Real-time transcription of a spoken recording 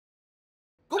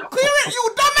you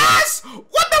dumbass!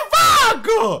 What the fuck?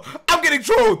 I'm getting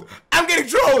trolled. I'm getting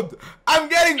trolled. I'm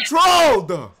getting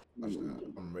trolled.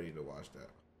 I'm ready to watch that.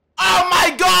 Oh my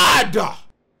god!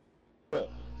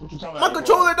 My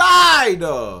controller died!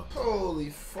 Holy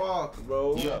fuck,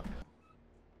 bro. Yeah.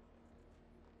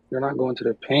 You're not going to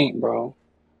the paint, bro.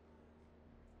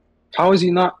 How is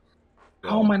he not?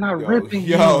 How am I not ripping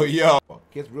you? Yo.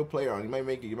 Gets real player on. You might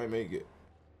make it. You might make it.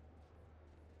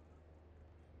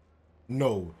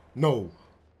 No.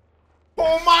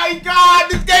 Oh my god,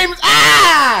 this game is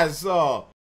ass!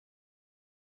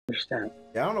 Understand?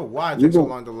 Yeah, I don't know why it takes so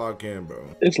long to log in,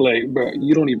 bro. It's like, bro,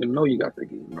 you don't even know you got the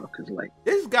game, bro. Cause like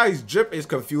this guy's drip is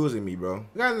confusing me, bro.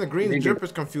 The guy in the green drip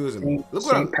is confusing me. Look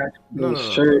what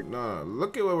no.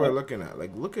 Look at what we're looking at.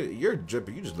 Like, look at your drip.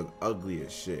 You just look ugly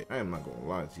as shit. I am not gonna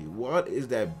lie to you. What is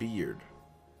that beard?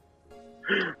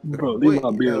 Bro, leave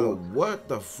my beard. What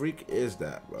the freak is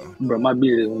that, bro? Bro, my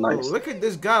beard is nice. Bro, look at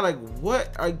this guy. Like,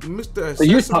 what? Mr.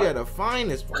 Accessory at the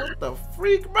finest. What the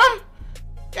freak, bro?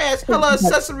 Yeah, it's hella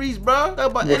accessories, bro.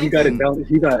 He got it down.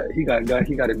 He got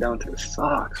it down to the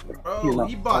socks, bro. Bro,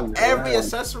 he bought every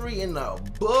accessory in the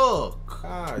book.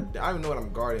 God, I don't even know what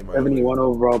I'm guarding. 71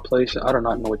 overall place. I do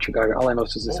not know what you got. All I know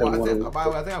is it's a 71.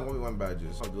 I think I'm going to win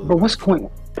badges. Bro, what's going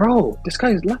on? Bro, this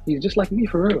guy is lucky. He's just like me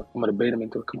for real. I'm gonna bait him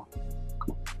into it. Come on.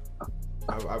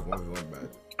 I've 1v1 badge.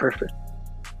 Perfect.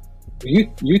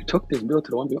 You took this build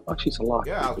to the 1v1. Oh, she's a lot.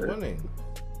 Yeah, I was winning.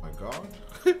 My God.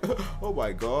 Oh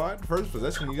my god! First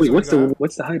possession. Wait, what's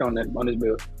the height on that this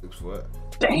build? 6 foot.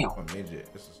 Damn. I'm a midget.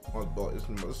 It's the smallest build. It's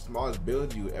the smallest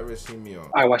build you ever seen me on.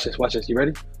 All right, watch this. Watch this. You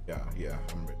ready? Yeah.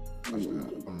 I'm ready.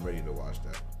 I'm ready to watch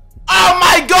that. Oh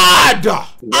my god!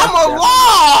 I'm a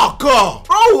lock,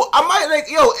 bro. I might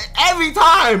every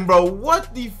time, bro.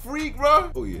 What the freak,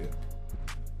 bro? Oh yeah.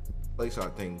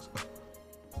 PLAYSHARP things.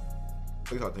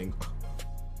 PLAYSHARP things.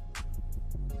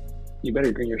 You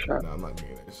better green your shot. Nah, I'm not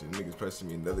greening that shit. Niggas pressing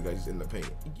me and the other guy's just in the paint.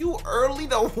 You early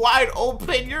to wide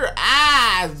open your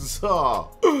ass. Oh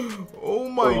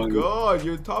my god,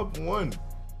 you're top 1.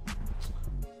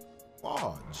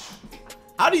 Watch.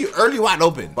 How do you early wide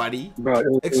open, buddy?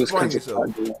 Bro, explain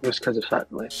yourself. It was because of shot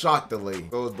delay. Shot delay.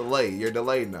 So it's delay. You're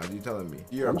delayed now. You telling me?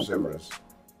 You're observers.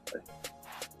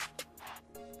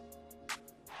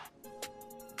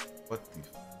 What the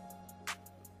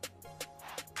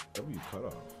W cut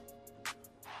off?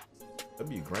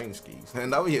 W grain skis.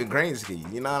 And W grain skis.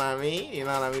 You know what I mean? You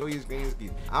know what I mean? W grain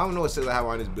skis. I don't know what 6 I have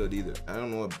on this build either. I don't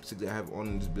know what 6 I have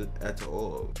on this build at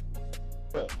all.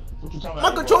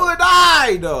 My controller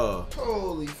died!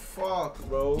 Holy fuck,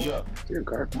 bro. Yeah.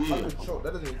 That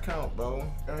doesn't even count, bro.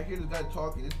 And I hear this guy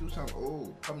talking. This dude sounds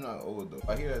old. I'm not old though.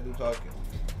 I hear that dude talking.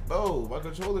 Bro, my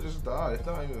controller just died. It's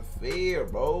not even fair,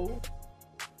 bro.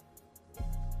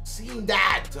 Seen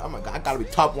that. Oh my god, I gotta be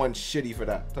top 1 shitty for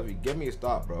that. Tuffy, give me a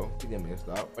stop, bro. Give me a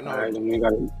stop. But no, alright, then we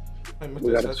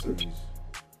gotta switch.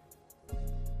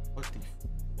 What the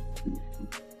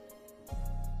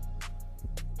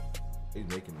he's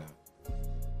making that.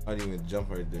 I didn't even jump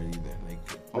right there either. Like,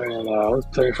 man, I was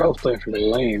playing for the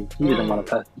lane. He didn't want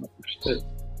to pass him up for shit.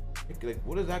 Like,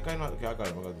 what is that guy not? Okay, I got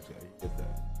him. I got this guy. Get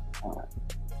that. Alright.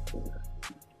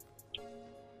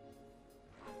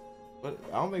 But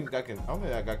I don't think that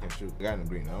guy can shoot. The guy in the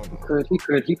green, I don't know.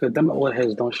 He could. Them old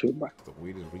heads don't shoot, bro. The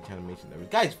weirdest reanimation ever.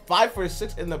 Guys, 5 for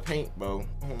 6 in the paint, bro.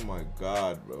 Oh my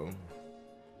god, bro.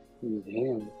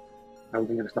 Damn. I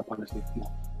wasn't gonna stop on this thing. Come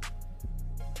on.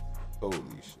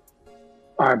 Holy shit.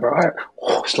 Alright, bro. Alright.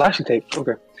 Oh, slashing tape.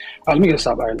 Okay. Alright, let me get a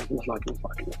stop. Alright, let's lock it.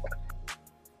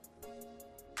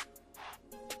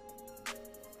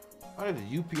 Why did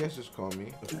the UPS just call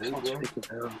me? Bro,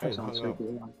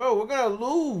 bro, we're gonna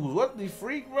lose. What the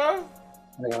freak, bro?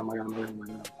 I got him.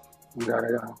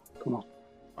 Come on.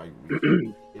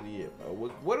 Idiot, bro.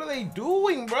 What are they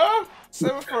doing, bro?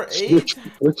 7 for 8?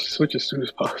 Switch as soon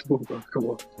as possible, bro. Come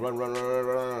on. Run.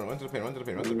 Run to the paint.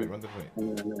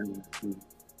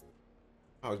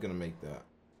 I was gonna make that.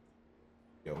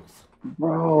 Yo.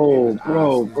 Bro. This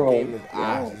game is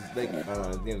ass.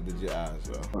 This game is legit ass,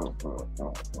 bro.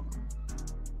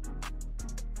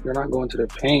 You're not going to the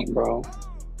paint, bro.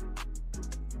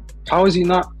 How is he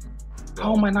not?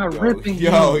 How am I not ripping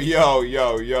him?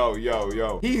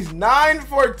 Yo. He's 9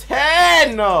 for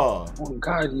 10. Oh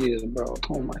god, he is, bro.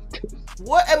 Oh my god.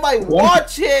 What am I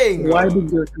watching? Why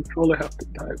did your controller have to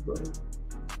die, bro?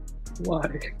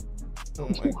 Why? Oh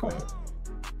my god.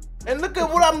 And look at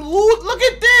what I'm losing. Look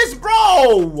at this,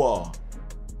 bro.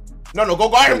 No, go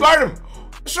guard him.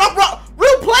 Shut up, bro.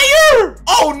 Real player.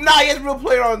 Oh, nah, he has real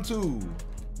player on 2.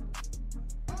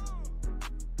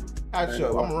 Catch up.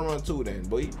 I'm gonna run on 2 then,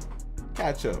 boy.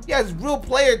 Catch up. He has real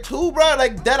player 2, bro.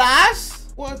 Like dead ass.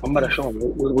 What? I'm about to show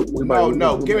him.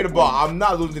 No, give me the ball. I'm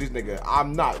not losing to this nigga.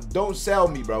 I'm not. Don't sell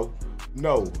me, bro.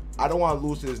 No, I don't want to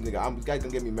lose to this nigga. This guy's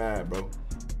gonna get me mad, bro.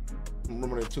 I'm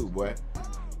running too, boy.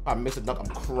 I missed a dunk. I'm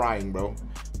crying, bro.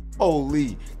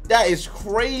 Holy, that is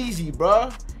crazy, bro.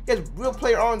 He has real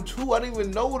player on too. I didn't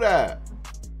even know that.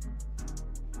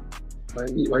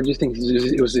 I just think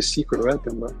it was a secret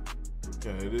weapon, bro.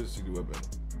 Yeah, it is a secret weapon.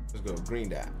 Let's go. Green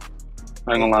that.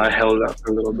 I ain't gonna lie, I held that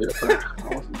for a little bit. I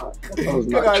was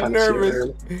not got nervous.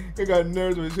 He got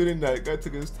nervous when shooting that. Guy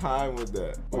took his time with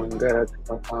that. Oh my god, I took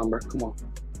my time, bro. Come on.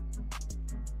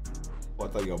 Oh, I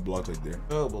thought you got blocked right there.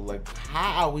 Oh, but like,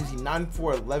 how is he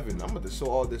 9-4-11? I'm about to show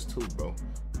all this too, bro.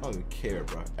 I don't even care,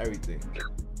 bro. Everything.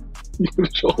 You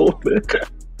show all this.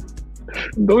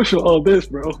 Don't show all this,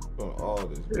 bro. All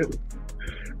this, bro.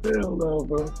 Hell no,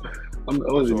 bro. I'm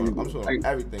showing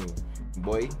everything.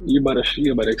 Boy, you better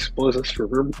expose us for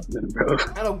room, bro.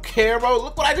 I don't care, bro.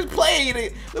 Look what I just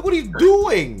played. Look what he's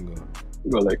doing.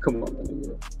 Bro, like, come on,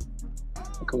 man.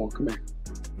 Come on, come here.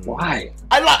 Why?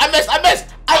 I missed. I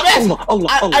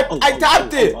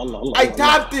tapped it. I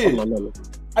tapped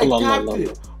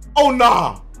it. Oh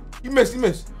nah. You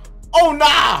missed. Oh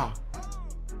nah.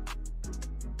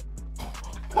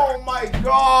 Oh my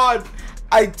god.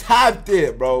 I tapped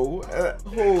it, bro.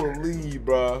 Holy,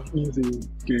 bro. Easy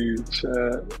game,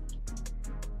 chat.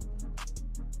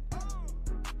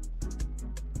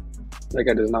 That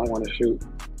guy does not want to shoot.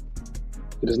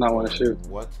 He does not want to shoot.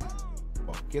 What?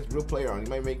 Oh, gets real player on. He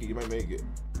might make it.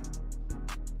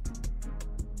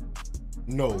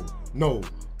 No.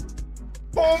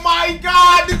 Oh my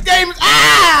god, this game is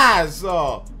ass!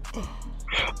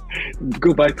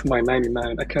 Go back to my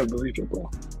 99. I can't believe it,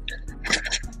 bro.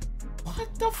 What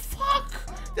the fuck?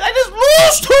 Did I just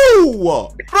lose to?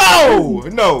 Bro!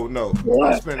 No.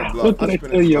 What? I'm spinning the block. What did I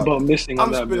tell you about missing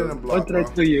on that, bro? What did I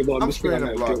tell you about missing on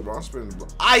that, bro? I'm spinning the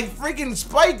block. I freaking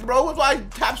spiked, bro. That's why I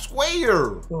tap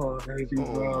square. Oh, crazy,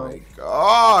 bro. My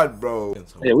god, bro.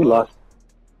 Yeah, we lost.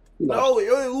 No,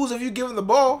 you only lose if you give him the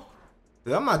ball.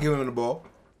 I'm not giving him the ball.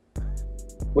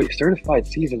 Wait, certified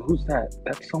season? Who's that?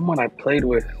 That's someone I played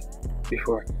with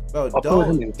before. Bro,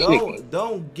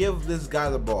 don't give this guy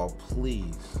the ball,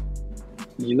 please.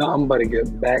 You know I'm about to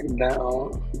get back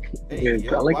down. Hey, yeah,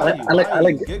 yo, I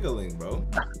like giggling, bro.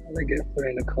 I like getting put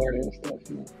in the corner and stuff.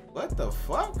 You know? What the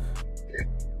fuck?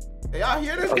 Hey, y'all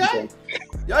hear this guy?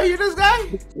 Y'all hear this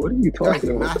guy? What are you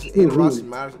talking about?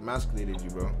 Emasculated you,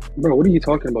 bro. Bro, what are you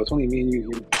talking about? It's only me and you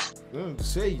here.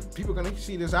 Say people gonna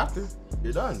see this after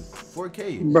you're done.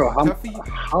 4K. Bro, how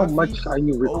much are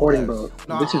you recording, bro?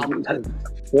 No, this is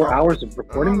 4 hours of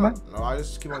recording, man. No, I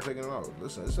just keep on taking it out.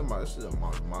 Listen, I'm on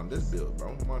this build,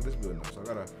 bro. I'm on this build now, so I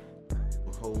gotta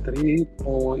hold.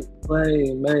 3-point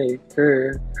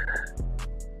playmaker.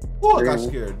 Oh, I got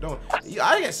scared. Don't.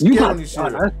 I get scared when you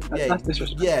shoot.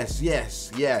 Yes,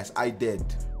 I did.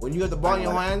 When you have the ball in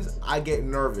your hands, I get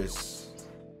nervous.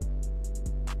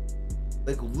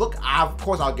 Like, look, of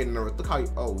course I'll get nervous. Look how you,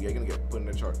 oh, you're gonna get put in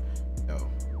the chart. No,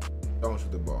 don't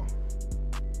shoot the ball.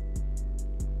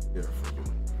 You're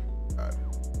freaking God.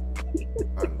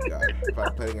 Oh, God. If I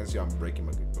play against you, I'm breaking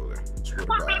my controller.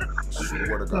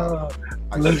 Swear to God.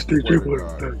 Let's take you,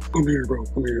 come here, bro.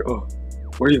 Come here.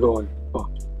 Where are you going?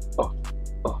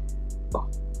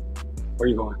 Where are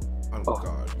you going? Oh,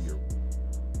 God.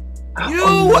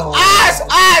 You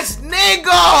ass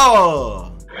nigga!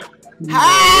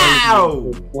 How?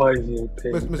 Why is he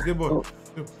paying? Miss good boy.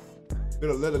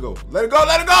 Let it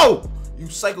go. You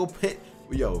psycho pit.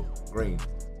 Yo, Green.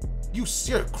 You're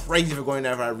crazy for going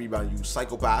there for a rebound, you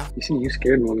psychopath. You see, you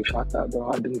scared me when you shot that, bro.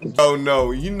 I didn't think. Oh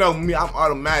no, you know me, I'm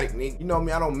automatic, nigga. You know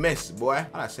me, I don't miss, boy.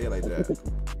 How'd I say it like that?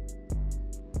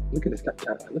 Look at this guy.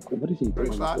 Look, what is he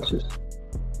doing?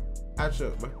 Catch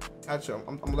up, man. Catch up.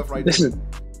 I'm left right this there.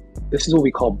 This is what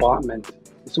we call botman.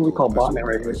 This is what we call botman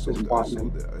right here. This is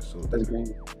botman. That's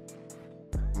green.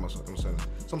 I'm sending.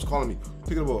 Someone's calling me.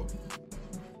 Pick the ball.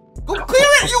 Go clear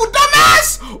it, you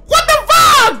dumbass! What the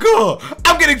fuck?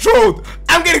 I'm getting trolled.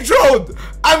 I'm getting trolled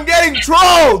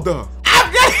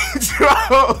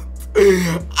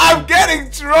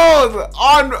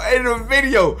in the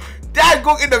video. That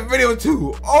go in the video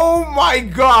too. Oh my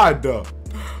god.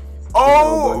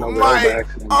 Oh my.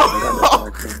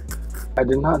 I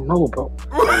did not know, bro.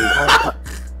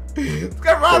 This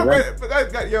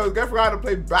guy forgot to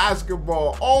play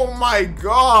basketball. Oh my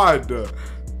god.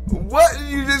 What did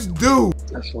you just do?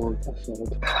 That's all.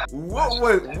 What?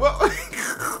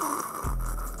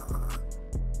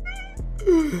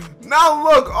 Now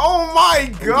look, oh my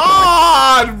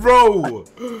god, bro.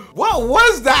 What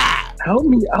was that? Help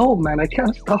me out, man. I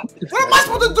can't stop this. What am I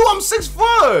supposed to do? I'm 6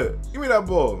 foot. Give me that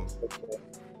ball.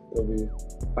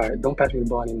 Alright, don't pass me the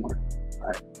ball anymore.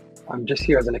 Alright. I'm just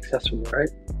here as an accessory, right?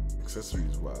 Accessory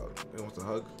is wild. He wants to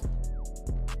hug.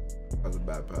 That's a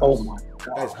bad pass. Oh my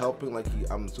god. Guy's helping like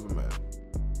I'm Superman.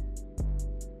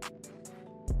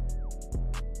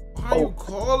 Why are you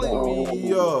calling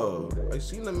me? I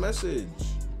seen the message.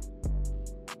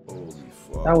 Holy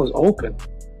fuck. That was open.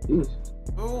 Jeez.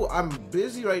 Oh, I'm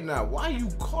busy right now. Why are you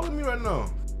calling me right now?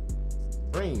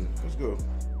 Rain, let's go.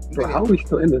 Bro, how are we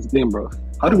still in this game, bro?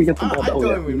 How do we get the ball? I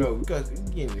don't even know because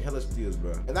we're getting hella steals,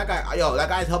 bro. And that guy, yo, that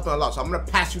guy's helping a lot. So I'm gonna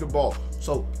pass you the ball.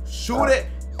 So shoot it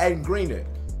and green it.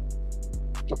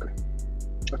 Okay.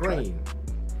 Green.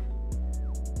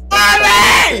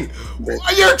 Hey!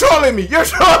 You're trolling me. You're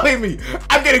trolling me.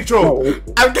 I'm getting trolled. No,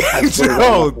 I'm getting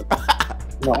trolled.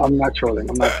 No, I'm not trolling.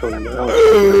 I'm not trolling. Bro!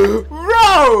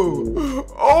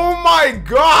 Oh my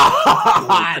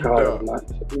god!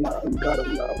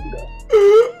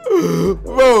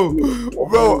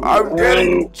 Bro, I'm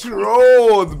getting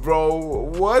trolled, bro.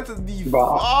 What the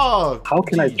fuck? How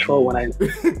can I troll when I?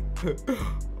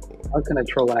 How can I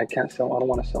troll when I can't sell? I don't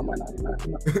want to sell my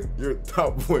 99. You're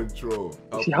top one troll.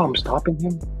 You see how I'm stopping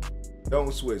him?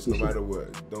 Don't switch no matter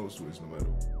what. Don't switch no matter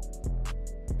what.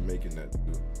 You're making that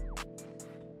do.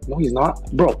 No, he's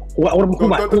not. Bro, who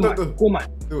am I?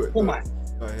 Do it.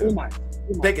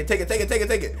 Take it. Take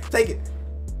it.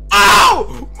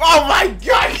 Ow! Oh my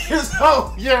god,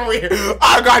 you're weird.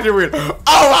 Oh god, you're weird.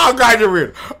 Oh god, you're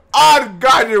weird. Oh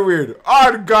god, you're weird.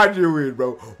 Oh god, you're weird,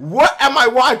 bro. What am I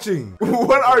watching?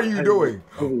 What are you doing?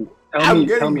 Tell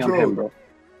me I'm him, bro.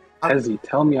 Hezzy,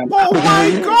 tell me I'm him. Oh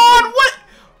my god, what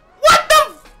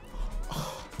the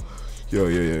Yo,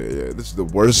 this is the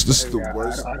worst. This is the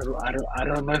worst. I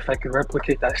don't know if I can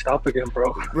replicate that stop again,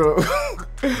 bro. Bro.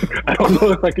 I don't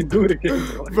know if I can do it again,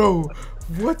 bro. Bro,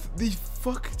 what the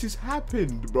fuck just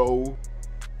happened, bro? What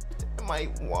am I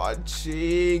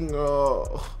watching?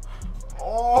 Oh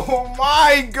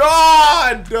my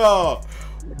god!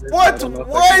 What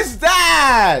was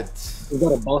that? He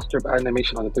got a ball strip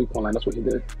animation on the 3-point line. That's what he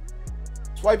did.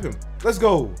 Swipe him. Let's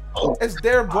go. It's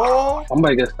their ball. I'm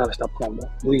gonna get started. Stop calling, bro.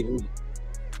 Believe in me.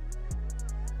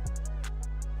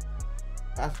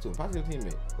 Pass to him. Pass to your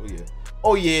teammate. Oh yeah.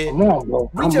 Oh yeah. Come on, bro.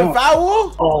 Reach a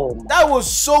foul? Oh, that was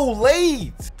so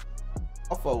late.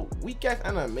 Off a weak ass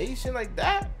animation like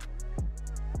that?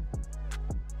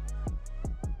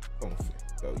 Don't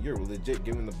yo, you're legit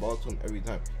giving the ball to him every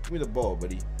time. Give me the ball,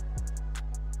 buddy.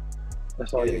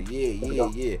 That's all.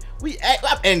 Yeah.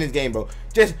 I'm ending this game, bro.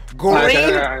 Just green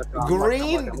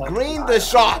the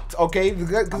shot, okay?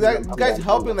 Because this guy's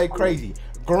helping like crazy.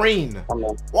 Green.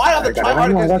 Why are they trying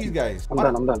hard against these guys? I'm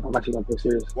done. I'm actually gonna play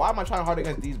serious. Why am I trying hard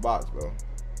against these bots, bro?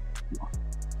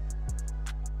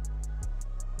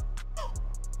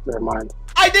 Never mind.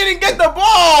 I didn't get the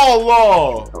ball!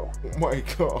 Oh my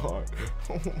god.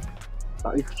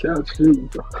 I can't shoot,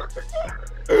 bro.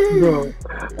 Bro,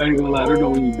 I ain't gonna lie, I don't know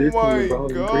what you did to me,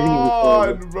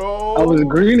 bro. I was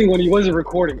greening when he wasn't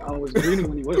recording. I was greening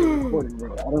when he wasn't recording,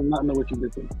 bro. I do not know what you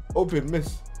did to me. Open,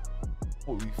 miss.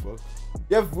 Holy fuck.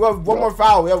 We have one more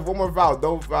foul. We have one more foul.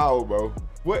 Don't foul, bro.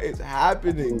 What is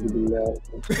happening?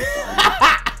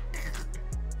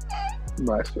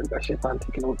 Bro, I swear that shit not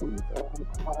taking over me, bro.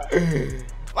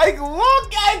 Like,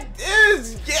 look at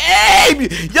this game!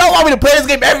 Y'all want me to play this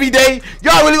game every day?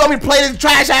 Y'all really want me to play this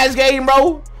trash ass game,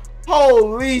 bro?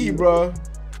 Holy, bro.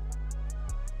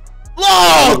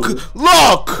 Look!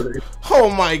 Oh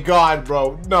my god,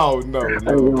 bro. No.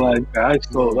 I like that. I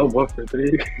stole that 1 for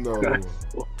 3. No.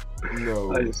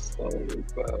 I stole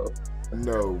it, bro.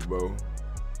 No, bro.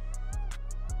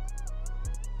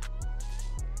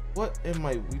 What am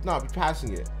I? We not be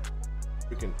passing it.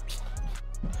 Freaking.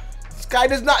 This guy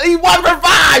does not. He 1 for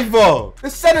 5, bro. The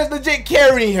center's legit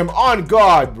carrying him on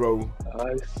guard, bro.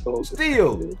 I stole.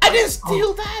 Steal. I didn't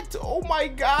steal that. Oh my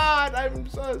god. I'm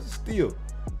so steal.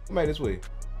 Come back this way.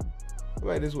 Come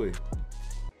back this way.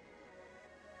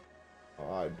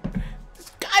 God.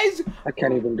 This guy's. I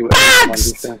can't even do it on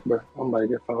defense, bro. I'm about to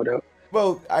get fouled out.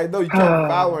 Bro, I know you can't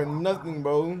foul or nothing,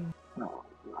 bro. No,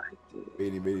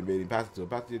 Baby. Pass it to him.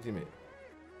 Pass it to your teammate.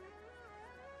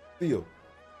 Steal.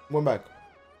 One back.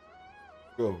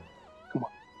 Go. Come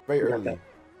on. Very early.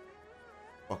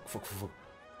 Fuck.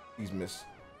 Please miss.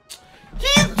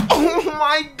 Oh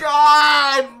my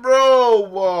god,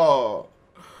 bro.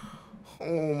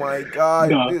 Oh my god.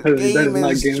 This game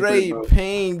is straight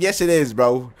pain. Yes, it is,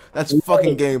 bro. That's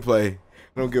fucking gameplay.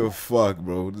 I don't give a fuck,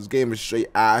 bro. This game is straight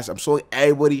ass. I'm showing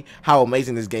everybody how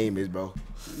amazing this game is, bro.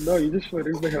 No, you just showed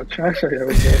everybody how trash I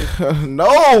am, bro.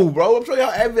 No, bro. I'm showing you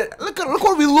how look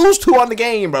what we lose to on the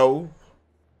game, bro.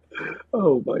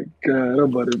 Oh my god, I'm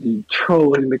about to be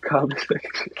trolling the comment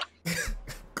section.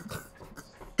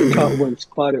 Got one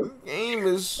spotted. Game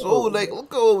is so like,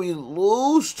 look at what we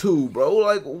lose to, bro.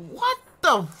 Like, what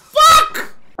the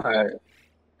fuck? Alright.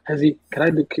 Hezzy,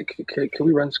 can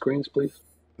we run screens, please?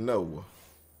 No.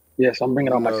 Yes, I'm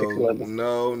bringing out my 611.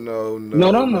 No. No.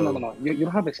 You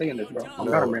don't have a say in this, bro.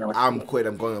 I'm quit.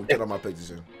 I'm turning on my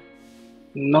pictures in.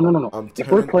 No. If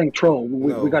we're playing troll,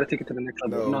 we gotta take it to the next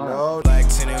level. No. Like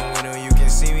tinted window, you can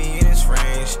see me in its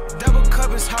range. Double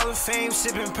cup is Hall of Fame,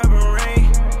 sipping pepper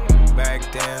rain. Back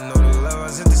then, know the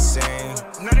levels are the same.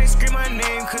 Now they scream my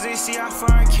name, cause they see how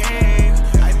far I came.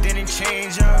 I didn't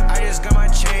change up, I just got my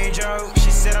change up.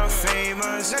 She said I'm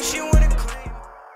famous, now she